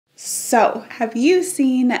So, have you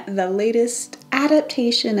seen the latest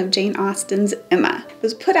adaptation of Jane Austen's Emma? It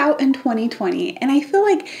was put out in 2020, and I feel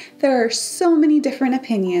like there are so many different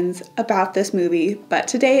opinions about this movie, but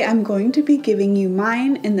today I'm going to be giving you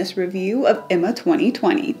mine in this review of Emma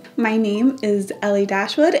 2020. My name is Ellie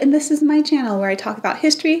Dashwood, and this is my channel where I talk about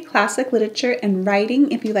history, classic literature, and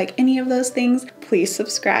writing. If you like any of those things, please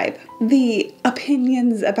subscribe. The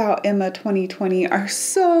opinions about Emma 2020 are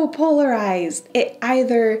so polarized. It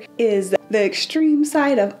either is the extreme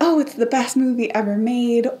side of, oh, it's the best movie ever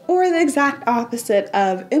made, or the exact opposite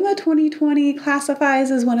of Emma 2020 classifies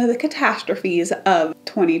as one of the catastrophes of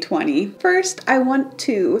 2020. First, I want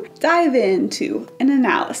to dive into an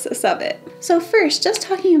analysis of it. So first, just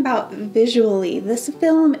talking about visually, this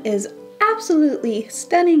film is absolutely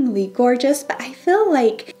stunningly gorgeous, but I feel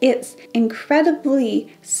like it's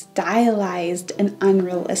incredibly stylized and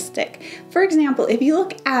unrealistic. For example, if you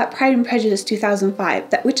look at Pride and Prejudice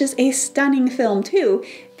 2005, which is a stunning film too,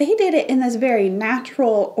 they did it in this very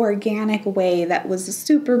natural, organic way that was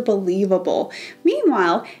super believable.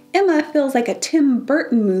 Meanwhile, Emma feels like a Tim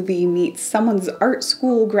Burton movie meets someone's art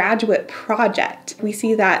school graduate project. We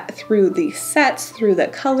see that through the sets, through the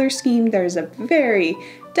color scheme. There's a very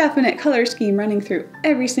definite color scheme running through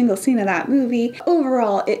every single scene of that movie.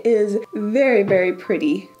 Overall, it is very, very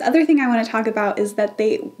pretty. The other thing I want to talk about is that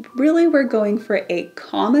they really were going for a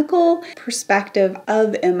comical perspective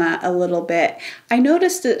of Emma a little bit. I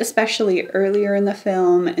noticed it especially earlier in the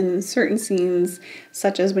film in certain scenes,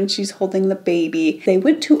 such as when she's holding the baby. They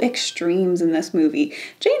went to extremes in this movie.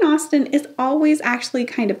 Jane Austen is always actually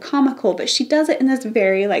kind of comical, but she does it in this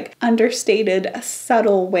very understated,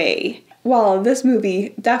 subtle way. While this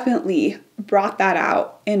movie definitely brought that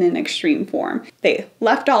out in an extreme form. They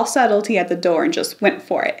left all subtlety at the door and just went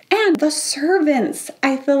for it. And the servants,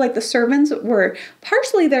 I feel like the servants were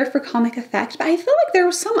partially there for comic effect, but I feel like there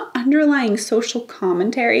was some underlying social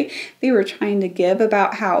commentary they were trying to give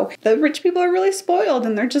about how the rich people are really spoiled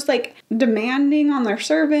and they're just demanding on their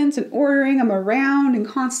servants and ordering them around and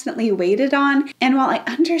constantly waited on. And while I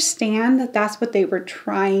understand that that's what they were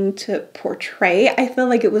trying to portray, I feel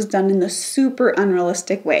like it was done in the super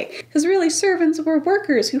unrealistic way. Because really, servants were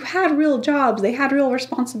workers who had real jobs, they had real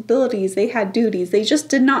responsibilities, they had duties. They just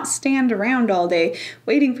did not stand around all day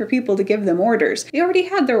waiting for people to give them orders. They already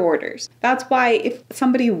had their orders. That's why if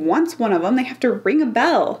somebody wants one of them, they have to ring a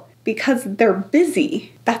bell because they're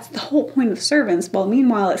busy. That's the whole point of servants. Well,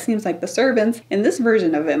 meanwhile, it seems like the servants in this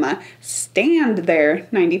version of Emma stand there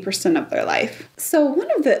 90% of their life. So one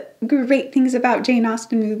of the great things about Jane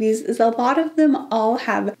Austen movies is a lot of them all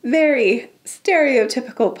have very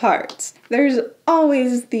stereotypical parts. There's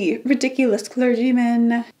always the ridiculous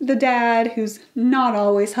clergyman, the dad who's not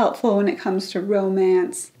always helpful when it comes to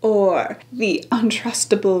romance, or the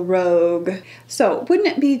untrustable rogue. So wouldn't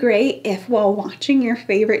it be great if while watching your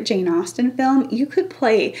favorite Jane Austen film, you could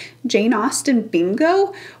play Jane Austen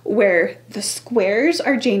bingo, where the squares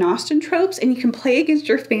are Jane Austen tropes and you can play against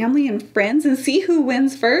your family and friends and see who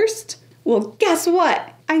wins first? Well, guess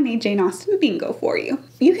what? I made Jane Austen bingo for you.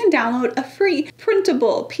 You can download a free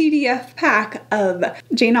printable PDF pack of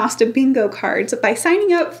Jane Austen bingo cards by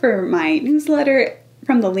signing up for my newsletter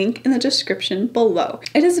from the link in the description below.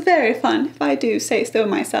 It is very fun, if I do say so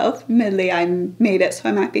myself. Admittedly, I made it, so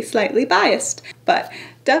I might be slightly biased, but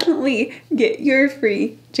definitely get your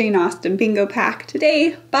free Jane Austen bingo pack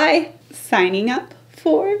today by signing up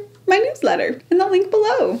for my newsletter in the link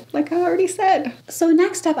below, like I already said. So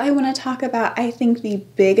next up, I want to talk about, I think, the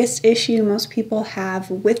biggest issue most people have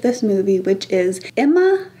with this movie, which is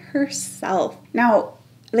Emma herself. Now,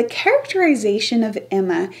 the characterization of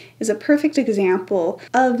Emma is a perfect example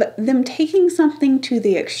of them taking something to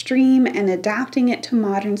the extreme and adapting it to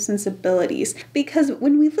modern sensibilities. Because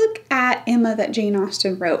when we look at Emma that Jane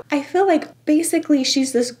Austen wrote, I feel like basically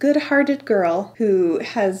she's this good-hearted girl who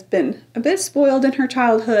has been a bit spoiled in her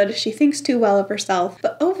childhood. She thinks too well of herself,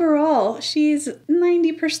 but overall she's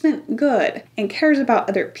 90% good and cares about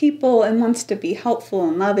other people and wants to be helpful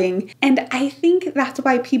and loving. And I think that's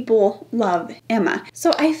why people love Emma.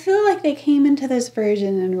 So I feel like they came into this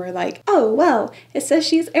version and were like, oh, well, it says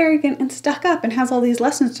she's arrogant and stuck up and has all these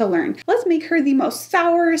lessons to learn. Let's make her the most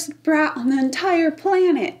sourest brat on the entire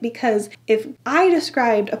planet, because if I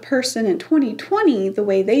described a person in 2020 the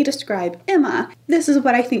way they describe Emma, this is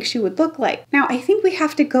what I think she would look like. Now, I think we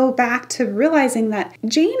have to go back to realizing that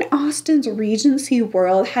Jane Austen's Regency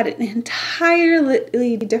world had an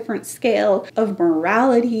entirely different scale of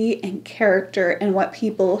morality and character and what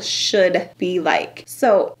people should be like.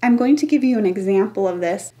 So I'm going to give you an example of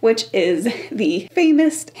this. which is the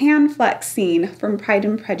famous hand flex scene from Pride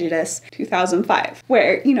and Prejudice 2005,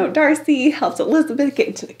 where, Darcy helps Elizabeth get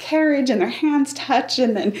into the carriage and their hands touch,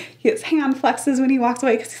 and then his hand flexes when he walks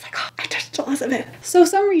away because he's like, oh, I touched Elizabeth. So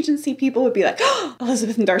some Regency people would be like, oh,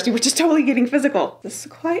 Elizabeth and Darcy were just totally getting physical. This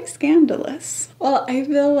is quite scandalous. Well, I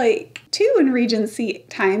feel like, too, in Regency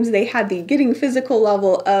times, they had the getting physical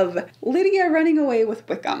level of Lydia running away with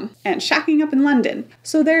Wickham and shacking up in London.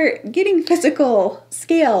 So their getting physical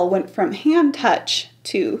scale went from hand touch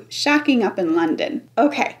to shacking up in London.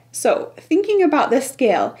 Okay, so thinking about this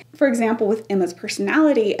scale, for example, with Emma's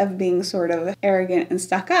personality of being sort of arrogant and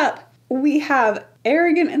stuck up, we have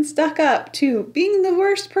arrogant and stuck up to being the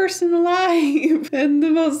worst person alive and the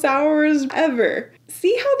most sourest ever.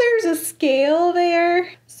 See how there's a scale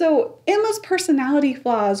there? So Emma's personality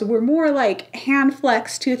flaws were more like Hand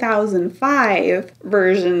Flex 2005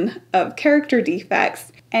 version of character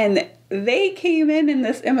defects, and they came in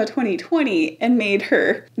this Emma 2020 and made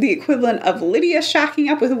her the equivalent of Lydia shacking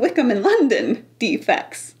up with Wickham in London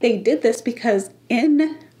defects. They did this because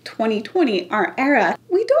in 2020, our era,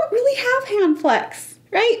 we don't really have hand flex,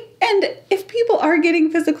 right? And if people are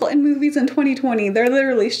getting physical in movies in 2020, they're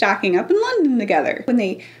literally shacking up in London together. When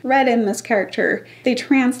they read Emma's character, they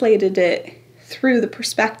translated it through the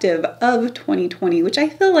perspective of 2020, which I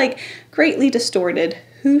feel like greatly distorted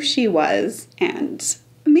who she was and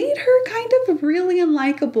made her kind of really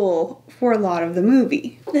unlikable for a lot of the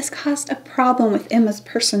movie. This caused a problem with Emma's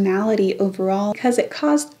personality overall because it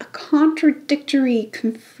caused a contradictory,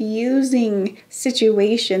 confusing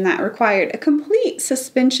situation that required a complete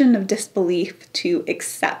suspension of disbelief to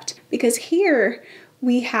accept. Because here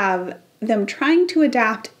we have them trying to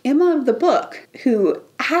adapt Emma of the book, who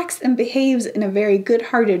acts and behaves in a very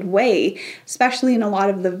good-hearted way, especially in a lot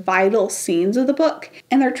of the vital scenes of the book.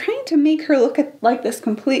 And they're trying to make her look like this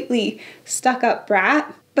completely stuck-up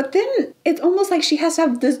brat. But then it's almost like she has to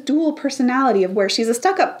have this dual personality of where she's a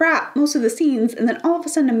stuck-up brat most of the scenes, and then all of a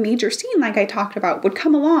sudden a major scene like I talked about would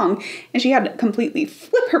come along, and she had to completely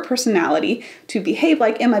flip her personality to behave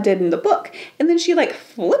like Emma did in the book. And then she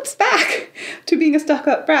flips back to being a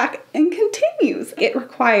stuck-up brat and continues. It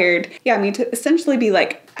required, me to essentially be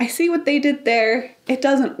like, I see what they did there. It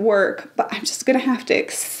doesn't work, but I'm just gonna have to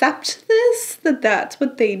accept this, that's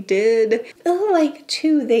what they did. I feel like,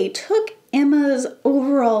 too, they took Emma's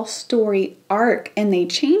overall story arc and they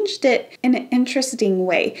changed it in an interesting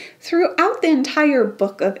way. Throughout the entire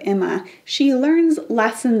book of Emma, she learns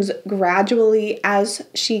lessons gradually as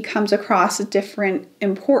she comes across different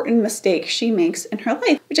important mistakes she makes in her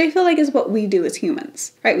life, which I feel like is what we do as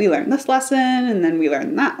humans, right? We learn this lesson, and then we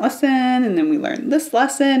learn that lesson, and then we learn this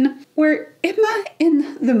lesson, where Emma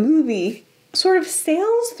in the movie sort of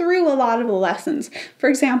sails through a lot of the lessons. For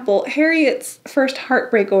example, Harriet's first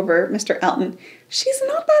heartbreak over Mr. Elton, she's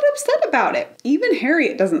not that upset about it. Even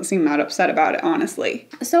Harriet doesn't seem that upset about it, honestly.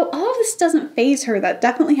 So all of this doesn't faze her. That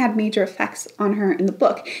definitely had major effects on her in the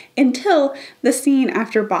book until the scene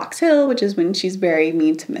after Box Hill, which is when she's very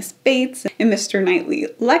mean to Miss Bates and Mr. Knightley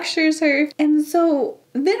lectures her. And so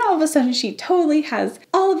then all of a sudden she totally has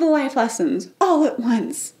all of the life lessons all at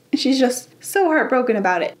once. She's just so heartbroken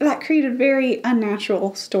about it. That created a very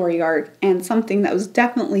unnatural story arc and something that was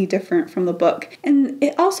definitely different from the book. And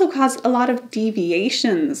it also caused a lot of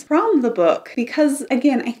deviations from the book because,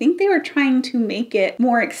 again, I think they were trying to make it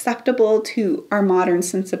more acceptable to our modern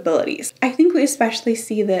sensibilities. I think we especially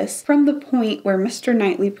see this from the point where Mr.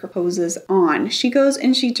 Knightley proposes on. She goes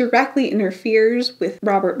and she directly interferes with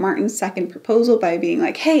Robert Martin's second proposal by being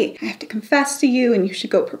like, hey, I have to confess to you and you should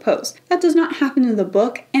go propose. That does not happen in the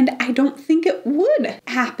book, and I don't think it would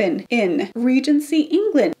happen in Regency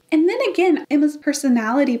England. And then again, Emma's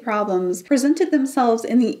personality problems presented themselves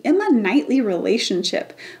in the Emma-Knightley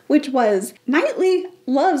relationship, which was Knightley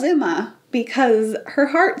loves Emma because her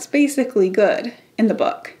heart's basically good in the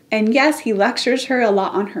book. And yes, he lectures her a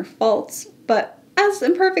lot on her faults, but as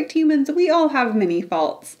imperfect humans, we all have many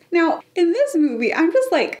faults. Now, in this movie, I'm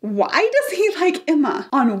just like, why does he like Emma?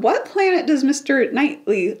 On what planet does Mr.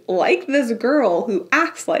 Knightley like this girl who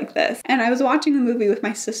acts like this? And I was watching the movie with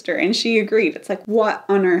my sister and she agreed. It's like, what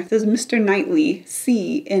on earth does Mr. Knightley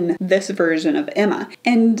see in this version of Emma?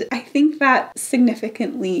 And I think that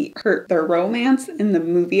significantly hurt their romance in the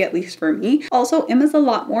movie, at least for me. Also, Emma's a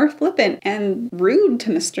lot more flippant and rude to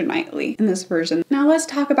Mr. Knightley in this version. Now let's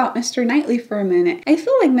talk about Mr. Knightley for a minute in it. I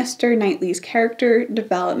feel like Mr. Knightley's character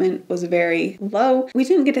development was very low. We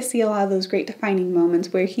didn't get to see a lot of those great defining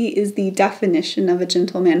moments where he is the definition of a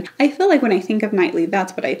gentleman. I feel like when I think of Knightley,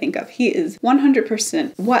 that's what I think of. He is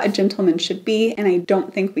 100% what a gentleman should be, and I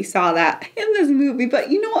don't think we saw that in this movie.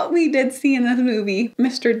 But you know what we did see in this movie?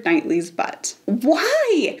 Mr. Knightley's butt.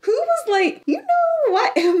 Why? Who was like, you know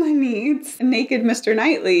what Emma needs? A naked Mr.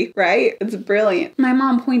 Knightley, right? It's brilliant. My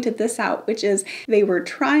mom pointed this out, which is they were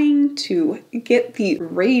trying to get the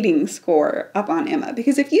rating score up on Emma.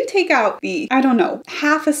 Because if you take out the, I don't know,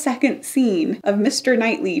 half a second scene of Mr.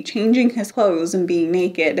 Knightley changing his clothes and being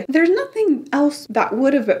naked, there's nothing else that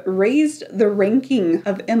would have raised the ranking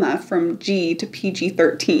of Emma from G to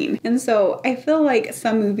PG-13. And so I feel like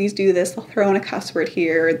some movies do this. They'll throw in a cuss word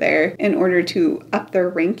here or there in order to up their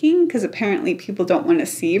ranking, because apparently people don't want to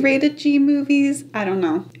see rated G movies. I don't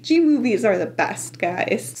know. G movies are the best,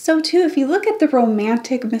 guys. So too, if you look at the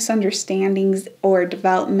romantic misunderstandings or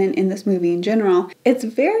development in this movie in general, it's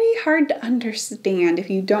very hard to understand if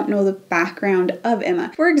you don't know the background of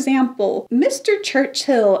Emma. For example, Mr.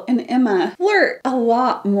 Churchill and Emma flirt a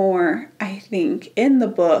lot more, I think, in the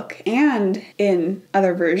book and in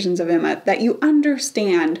other versions of Emma, that you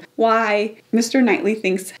understand why Mr. Knightley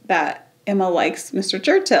thinks that Emma likes Mr.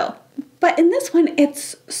 Churchill. But in this one,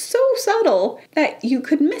 it's so subtle that you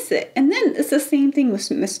could miss it. And then it's the same thing with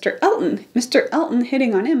Mr. Elton. Mr. Elton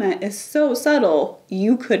hitting on Emma is so subtle,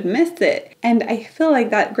 you could miss it. And I feel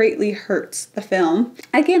like that greatly hurts the film.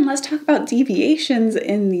 Again, let's talk about deviations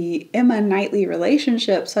in the Emma-Knightley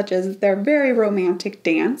relationship, such as their very romantic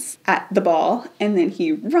dance at the ball, and then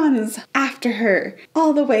he runs after her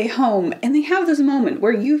all the way home. And they have this moment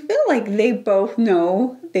where you feel like they both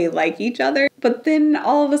know they like each other, but then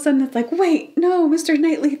all of a sudden it's like, wait, no, Mr.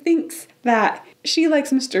 Knightley thinks that she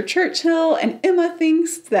likes Mr. Churchill, and Emma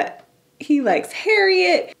thinks that he likes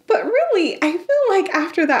Harriet. But really, I feel like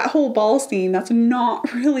after that whole ball scene, that's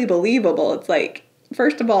not really believable. It's like,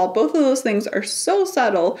 first of all, both of those things are so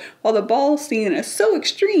subtle, while the ball scene is so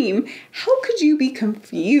extreme. How could you be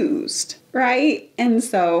confused? Right? And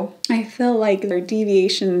so I feel like their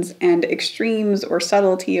deviations and extremes or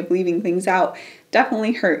subtlety of leaving things out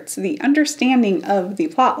definitely hurts the understanding of the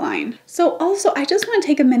plot line. So also, I just want to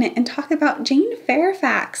take a minute and talk about Jane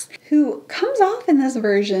Fairfax, who comes off in this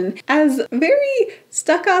version as very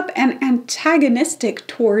stuck up and antagonistic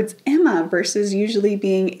towards Emma versus usually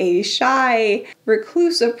being a shy,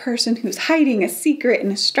 reclusive person who's hiding a secret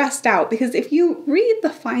and is stressed out. Because if you read the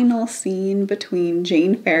final scene between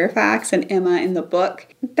Jane Fairfax and Emma in the book,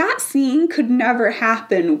 that scene could never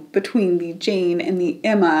happen between the Jane and the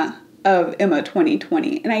Emma of Emma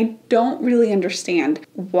 2020. And I don't really understand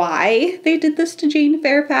why they did this to Jane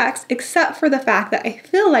Fairfax, except for the fact that I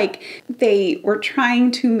feel like they were trying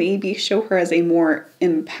to maybe show her as a more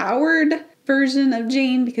empowered version of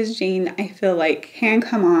Jane, because Jane, I feel like, can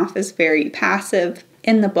come off as very passive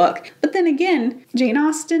in the book. But then again, Jane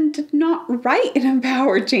Austen did not write an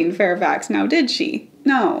empowered Jane Fairfax, now did she?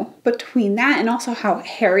 No. Between that and also how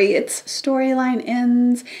Harriet's storyline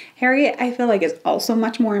ends, Harriet, I feel like, is also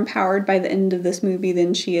much more empowered by the end of this movie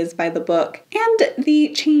than she is by the book. And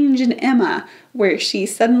the change in Emma, where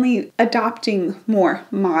she's suddenly adopting more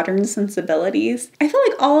modern sensibilities. I feel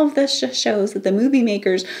like all of this just shows that the movie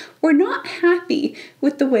makers were not happy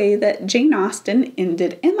with the way that Jane Austen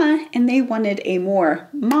ended Emma, and they wanted a more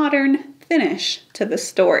modern finish to the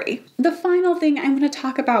story. The final thing I'm going to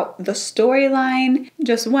talk about, the storyline,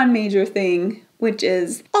 just one major thing, which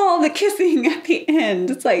is all the kissing at the end.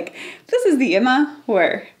 It's like, this is the Emma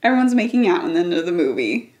where everyone's making out in the end of the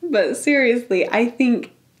movie. But seriously, I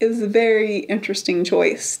think it was a very interesting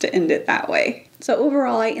choice to end it that way. So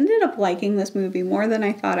overall, I ended up liking this movie more than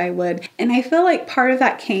I thought I would. And I feel like part of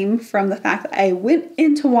that came from the fact that I went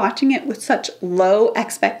into watching it with such low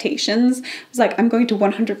expectations. I was like, I'm going to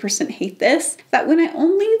 100% hate this. That when I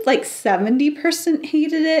only like 70%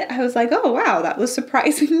 hated it, I was like, oh wow, that was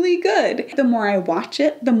surprisingly good. The more I watch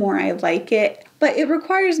it, the more I like it. But it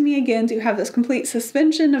requires me again to have this complete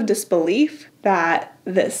suspension of disbelief that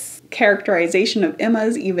this characterization of Emma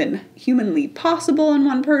is even humanly possible in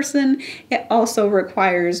one person. It also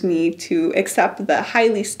requires me to accept the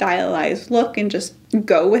highly stylized look and just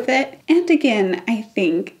go with it. And again, I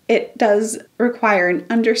think it does require an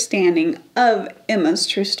understanding of Emma's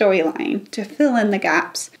true storyline to fill in the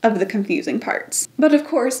gaps of the confusing parts. But of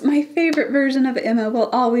course, my favorite version of Emma will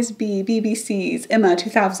always be BBC's Emma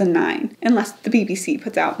 2009, unless the BBC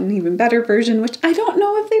puts out an even better version, which I don't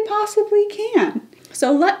know if they possibly can.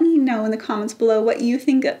 So let me know in the comments below what you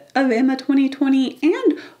think of Emma 2020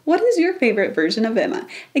 and what is your favorite version of Emma.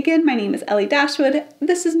 Again, my name is Ellie Dashwood,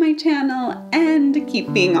 this is my channel, and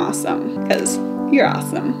keep being awesome, because You're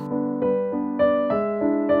awesome.